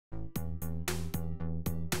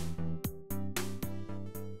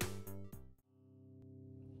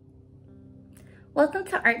Welcome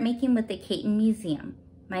to Art Making with the Cayton Museum.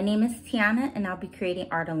 My name is Teonna and I'll be creating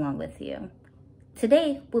art along with you.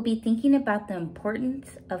 Today, we'll be thinking about the importance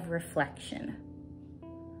of reflection.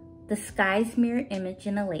 The sky's mirror image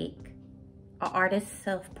in a lake, an artist's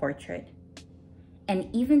self-portrait,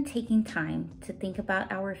 and even taking time to think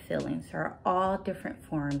about our feelings are all different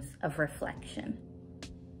forms of reflection.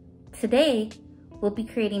 Today, we'll be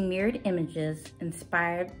creating mirrored images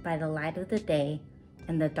inspired by the light of the day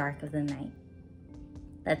and the dark of the night.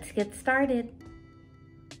 Let's get started.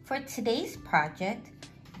 For today's project,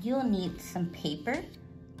 you'll need some paper.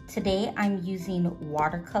 Today I'm using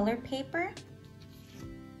watercolor paper.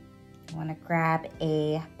 You want to grab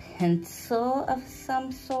a pencil of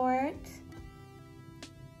some sort,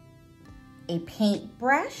 a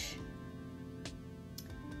paintbrush,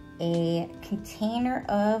 a container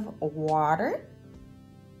of water,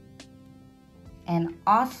 and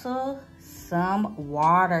also some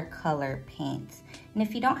watercolor paints. And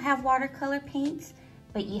if you don't have watercolor paints,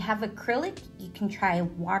 but you have acrylic, you can try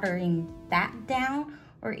watering that down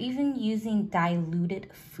or even using diluted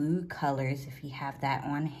food colors if you have that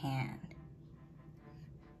on hand.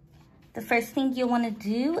 The first thing you want to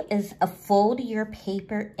do is fold your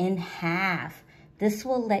paper in half. This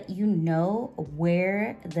will let you know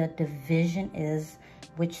where the division is,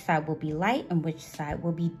 which side will be light and which side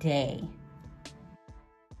will be day.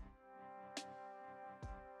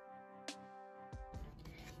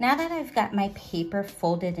 Now that I've got my paper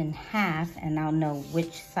folded in half and I'll know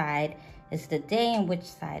which side is the day and which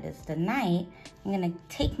side is the night, I'm gonna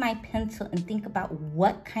take my pencil and think about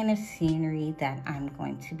what kind of scenery that I'm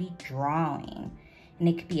going to be drawing. And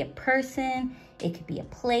it could be a person, it could be a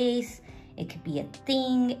place, it could be a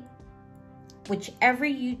thing, whichever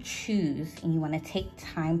you choose, and you wanna take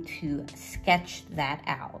time to sketch that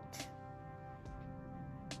out.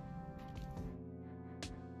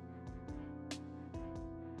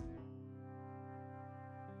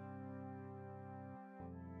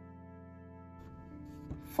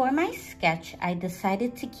 For my sketch, I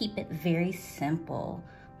decided to keep it very simple.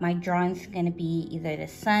 My drawing's gonna be either the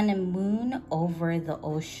sun and moon over the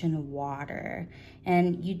ocean water.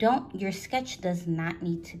 And your sketch does not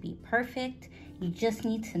need to be perfect. You just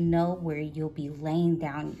need to know where you'll be laying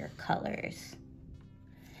down your colors.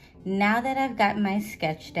 Now that I've got my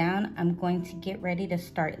sketch down, I'm going to get ready to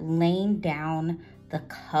start laying down the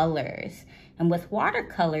colors. And with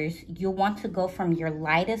watercolors, you'll want to go from your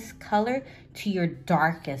lightest color to your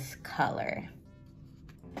darkest color.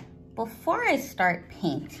 Before I start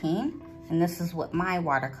painting, and this is what my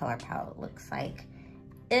watercolor palette looks like,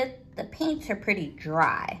 the paints are pretty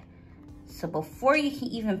dry. So before you can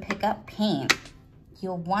even pick up paint,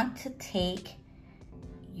 you'll want to take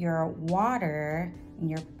your water and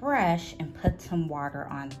your brush and put some water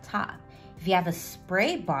on top. If you have a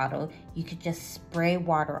spray bottle, you could just spray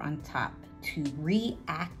water on top to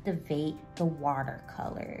reactivate the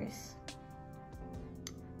watercolors.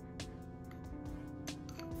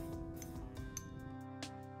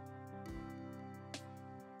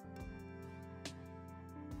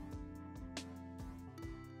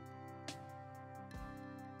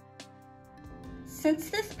 Since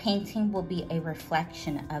this painting will be a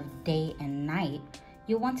reflection of day and night,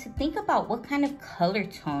 you'll want to think about what kind of color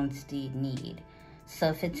tones do you need. So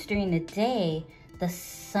if it's during the day, the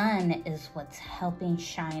sun is what's helping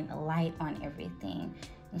shine a light on everything.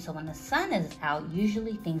 And so when the sun is out,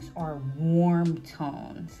 usually things are warm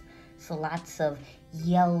tones. So lots of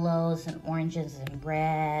yellows and oranges and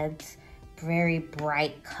reds, very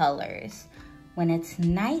bright colors. When it's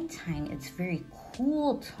nighttime, it's very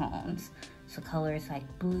cool tones. So colors like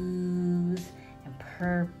blues and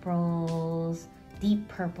purples, deep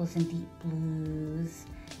purples and deep blues,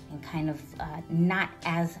 and kind of not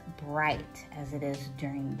as bright as it is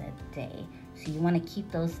during the day. So you want to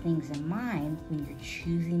keep those things in mind when you're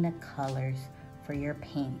choosing the colors for your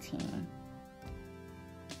painting.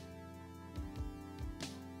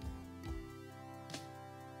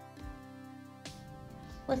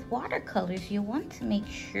 With watercolors, you want to make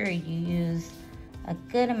sure you use a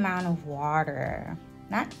good amount of water,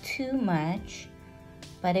 not too much,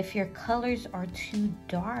 but if your colors are too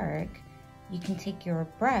dark, you can take your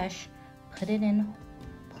brush, put it in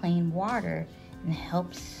plain water, and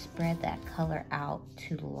help spread that color out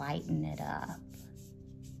to lighten it up.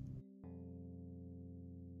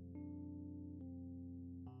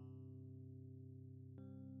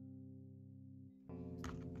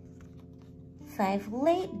 So I've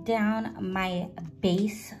laid down my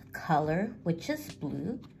base color, which is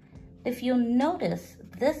blue. If you'll notice,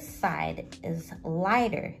 this side is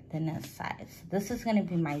lighter than this side. So this is going to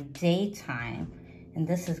be my daytime, and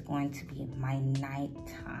this is going to be my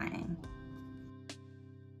nighttime.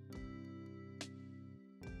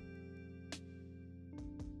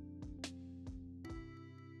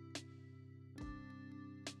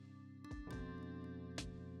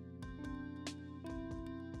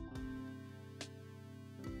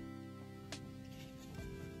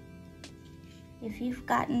 If you've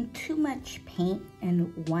gotten too much paint in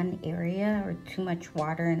one area or too much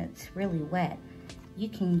water and it's really wet, you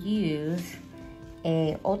can use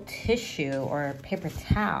a old tissue or a paper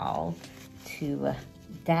towel to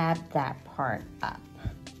dab that part up.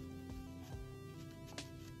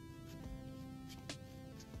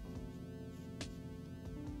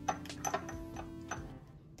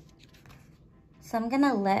 So I'm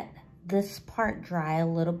gonna let this part dry a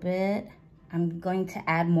little bit. I'm going to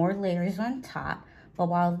add more layers on top, but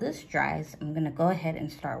while this dries, I'm gonna go ahead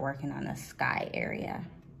and start working on the sky area.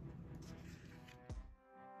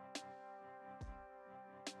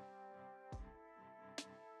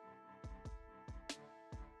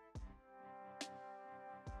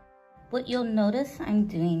 What you'll notice I'm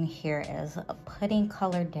doing here is putting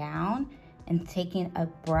color down and taking a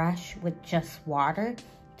brush with just water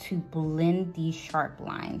to blend these sharp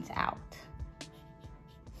lines out.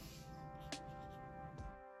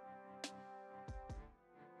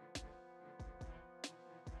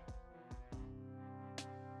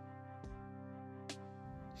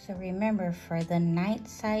 So remember, for the night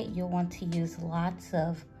site, you'll want to use lots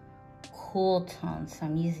of cool tones. So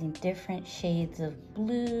I'm using different shades of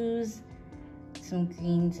blues, some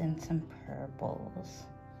greens, and some purples.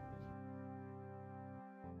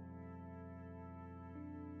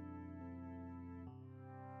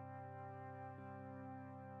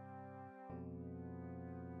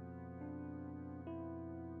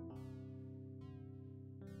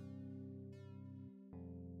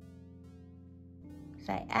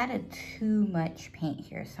 So I added too much paint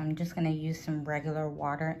here, so I'm just gonna use some regular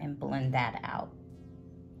water and blend that out.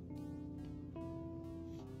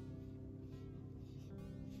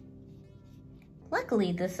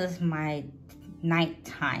 Luckily, this is my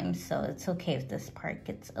nighttime, so it's okay if this part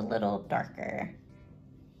gets a little darker.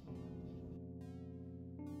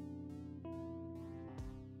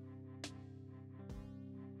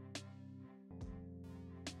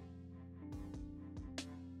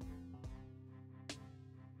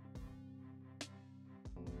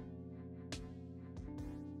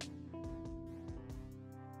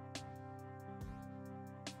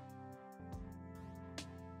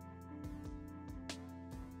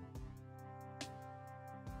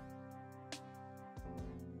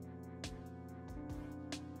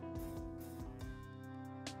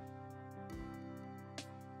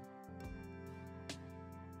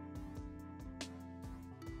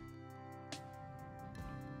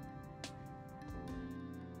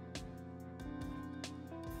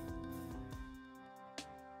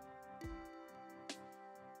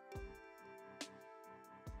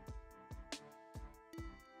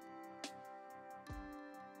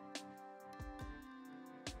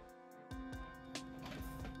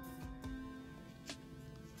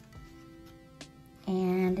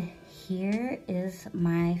 And here is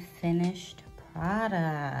my finished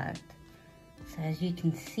product. So as you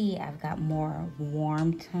can see, I've got more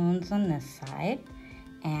warm tones on this side,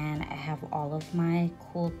 and I have all of my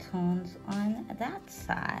cool tones on that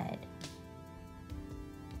side.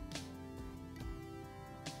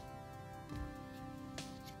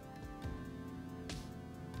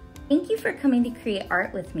 Thank you for coming to create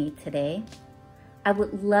art with me today. I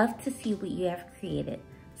would love to see what you have created.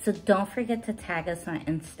 So don't forget to tag us on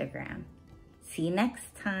Instagram. See you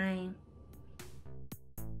next time.